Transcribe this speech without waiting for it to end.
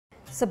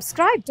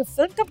Subscribe to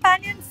Film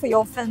Companion for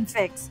your film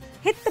fix.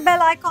 Hit the bell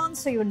icon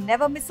so you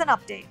never miss an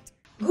update.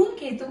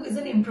 Ghoomketu is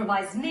an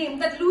improvised name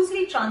that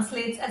loosely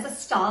translates as a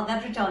star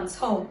that returns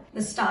home.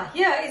 The star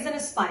here is an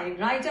aspiring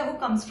writer who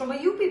comes from a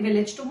UP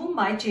village to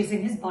Mumbai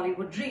chasing his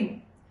Bollywood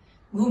dream.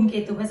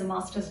 Ghoomketu has a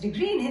master's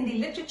degree in Hindi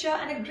literature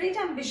and a great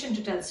ambition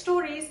to tell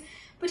stories,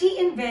 but he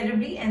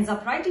invariably ends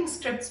up writing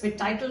scripts with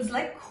titles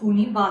like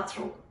Khooni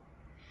Bathrobe.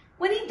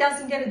 When he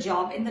doesn't get a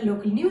job in the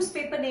local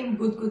newspaper named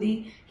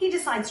Gudgudi, he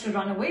decides to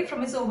run away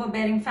from his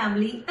overbearing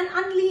family and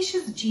unleash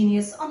his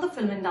genius on the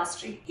film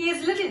industry. He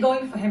has little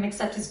going for him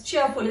except his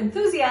cheerful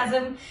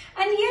enthusiasm,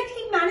 and yet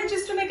he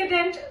manages to make a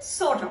dent,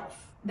 sort of.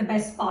 The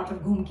best part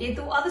of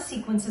Ghoomketu are the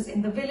sequences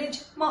in the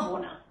village,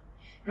 Mahona.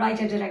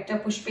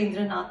 Writer-director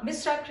Pushpendra Nath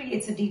Misra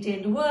creates a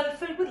detailed world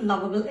filled with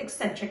lovable,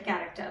 eccentric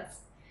characters.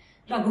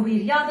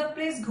 Raghubir Yadav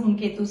plays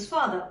Ghoomketu's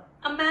father,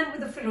 a man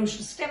with a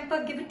ferocious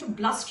temper given to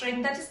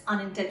blustering that is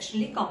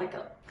unintentionally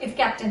comical. If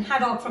Captain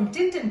Haddock from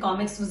Tintin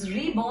comics was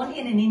reborn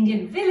in an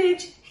Indian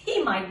village,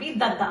 he might be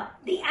Dada.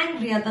 The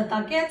angrier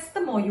Dada gets,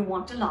 the more you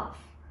want to laugh.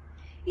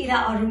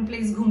 Ila Arun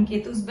plays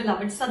Ghoomketu's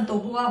beloved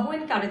Santobua, who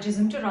encourages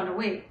him to run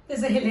away.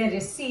 There's a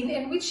hilarious scene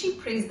in which she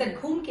prays that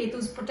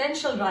Ghoomketu's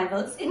potential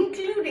rivals,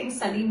 including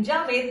Salim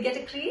Javed, get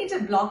a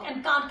creative block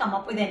and can't come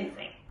up with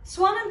anything.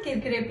 Swanand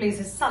Kirkire plays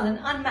his sullen,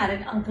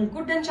 unmarried uncle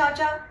Guddan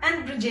Chacha,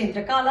 and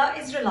Brajendra Kala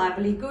is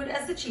reliably good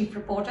as the chief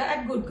reporter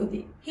at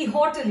Gudgudi. He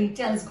haughtily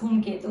tells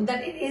Ghoomketu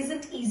that it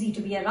isn't easy to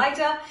be a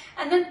writer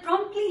and then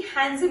promptly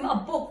hands him a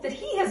book that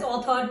he has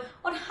authored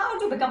on how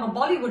to become a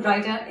Bollywood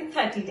writer in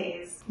 30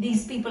 days.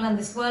 These people and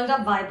this world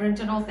are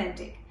vibrant and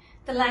authentic.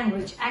 The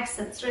language,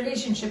 accents,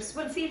 relationships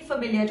will feel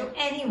familiar to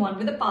anyone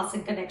with a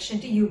passing connection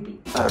to UP.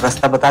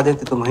 रास्ता बता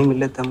देते तो वहीं मिल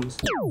लेते हम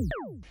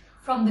उससे.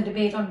 From the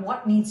debate on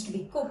what needs to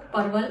be cooked,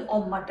 parwal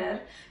or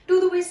matar,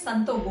 to the way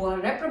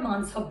Santobua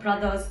reprimands her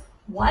brothers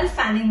while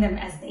fanning them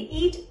as they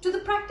eat, to the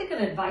practical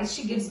advice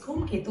she gives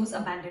Ghoomketu's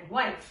abandoned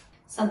wife.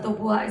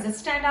 Santobua is a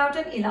standout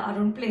and Ila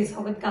Arun plays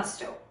her with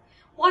gusto.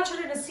 Watch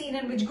her in a scene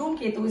in which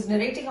Ghoomketu is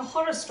narrating a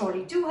horror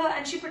story to her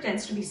and she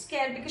pretends to be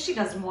scared because she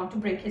doesn't want to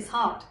break his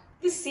heart.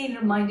 This scene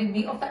reminded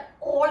me of that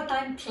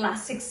all-time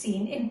classic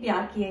scene in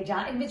Pyar Kiye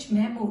Ja, in which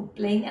Mahmood,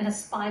 playing an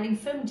aspiring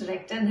film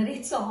director,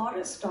 narrates a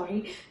horror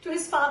story to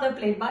his father,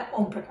 played by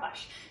Om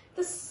Prakash.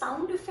 The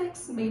sound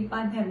effects made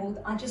by Mahmood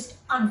are just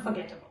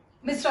unforgettable.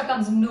 Misra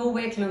comes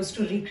nowhere close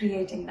to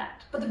recreating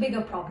that. But the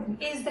bigger problem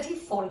is that he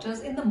falters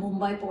in the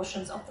Mumbai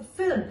portions of the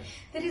film.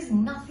 There is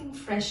nothing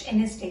fresh in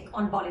his take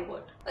on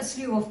Bollywood. A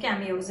slew of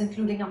cameos,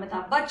 including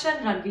Amitabh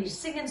Bachchan, Ranveer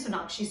Singh and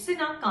Sonakshi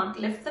Sinha, can't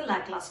lift the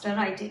lackluster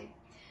writing.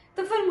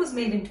 The film was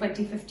made in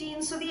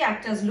 2015, so the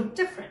actors look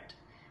different.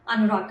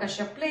 Anurag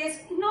Kashyap plays,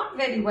 not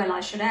very well I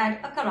should add,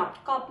 a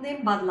corrupt cop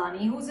named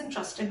Badlani who's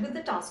entrusted with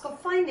the task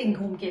of finding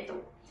Ghoomketu.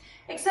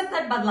 Except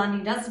that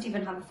Badlani doesn't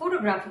even have a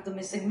photograph of the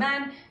missing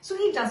man, so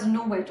he doesn't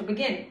know where to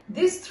begin.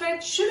 This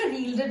thread should have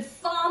yielded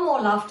far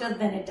more laughter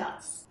than it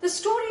does. The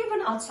story of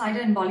an outsider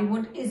in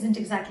Bollywood isn't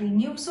exactly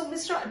new, so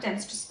Misra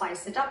attempts to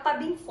spice it up by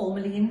being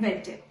formally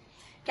inventive.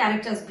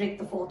 Characters break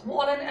the fourth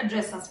wall and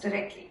address us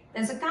directly.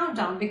 There's a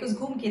countdown because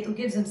Ghoomketu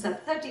gives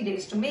himself 30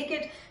 days to make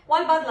it,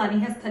 while Badlani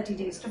has 30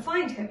 days to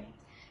find him.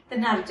 The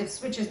narrative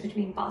switches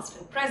between past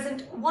and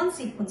present. One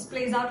sequence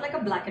plays out like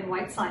a black and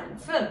white silent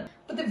film,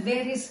 but the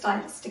various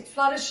stylistic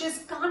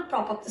flourishes can't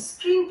prop up the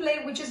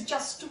screenplay, which is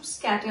just too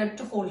scattered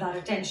to hold our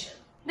attention.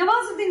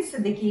 Nawazuddin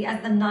Siddiqui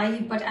as the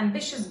naive but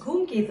ambitious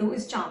Ghoomketu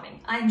is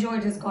charming. I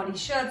enjoyed his gaudy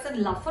shirts and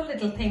love for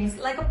little things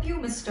like a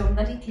pumice stone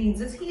that he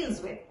cleans his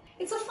heels with.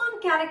 It's a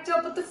fun character,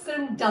 but the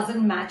film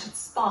doesn't match its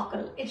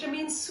sparkle. It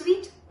remains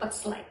sweet but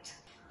slight.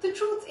 The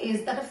truth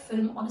is that a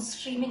film on a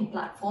streaming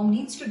platform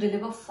needs to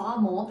deliver far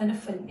more than a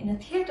film in a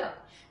theatre.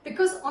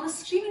 Because on a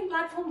streaming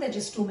platform, there are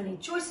just too many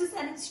choices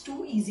and it's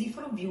too easy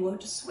for a viewer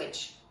to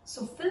switch.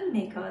 So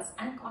filmmakers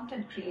and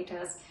content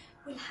creators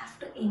will have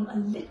to aim a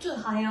little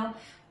higher.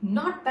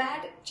 Not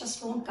bad,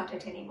 just won't cut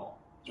it anymore.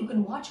 You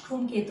can watch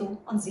Ghoomketu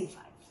on Zee5.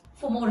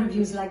 For more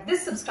reviews like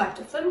this, subscribe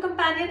to Film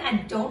Companion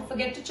and don't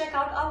forget to check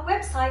out our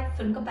website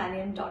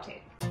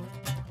filmcompanion.in.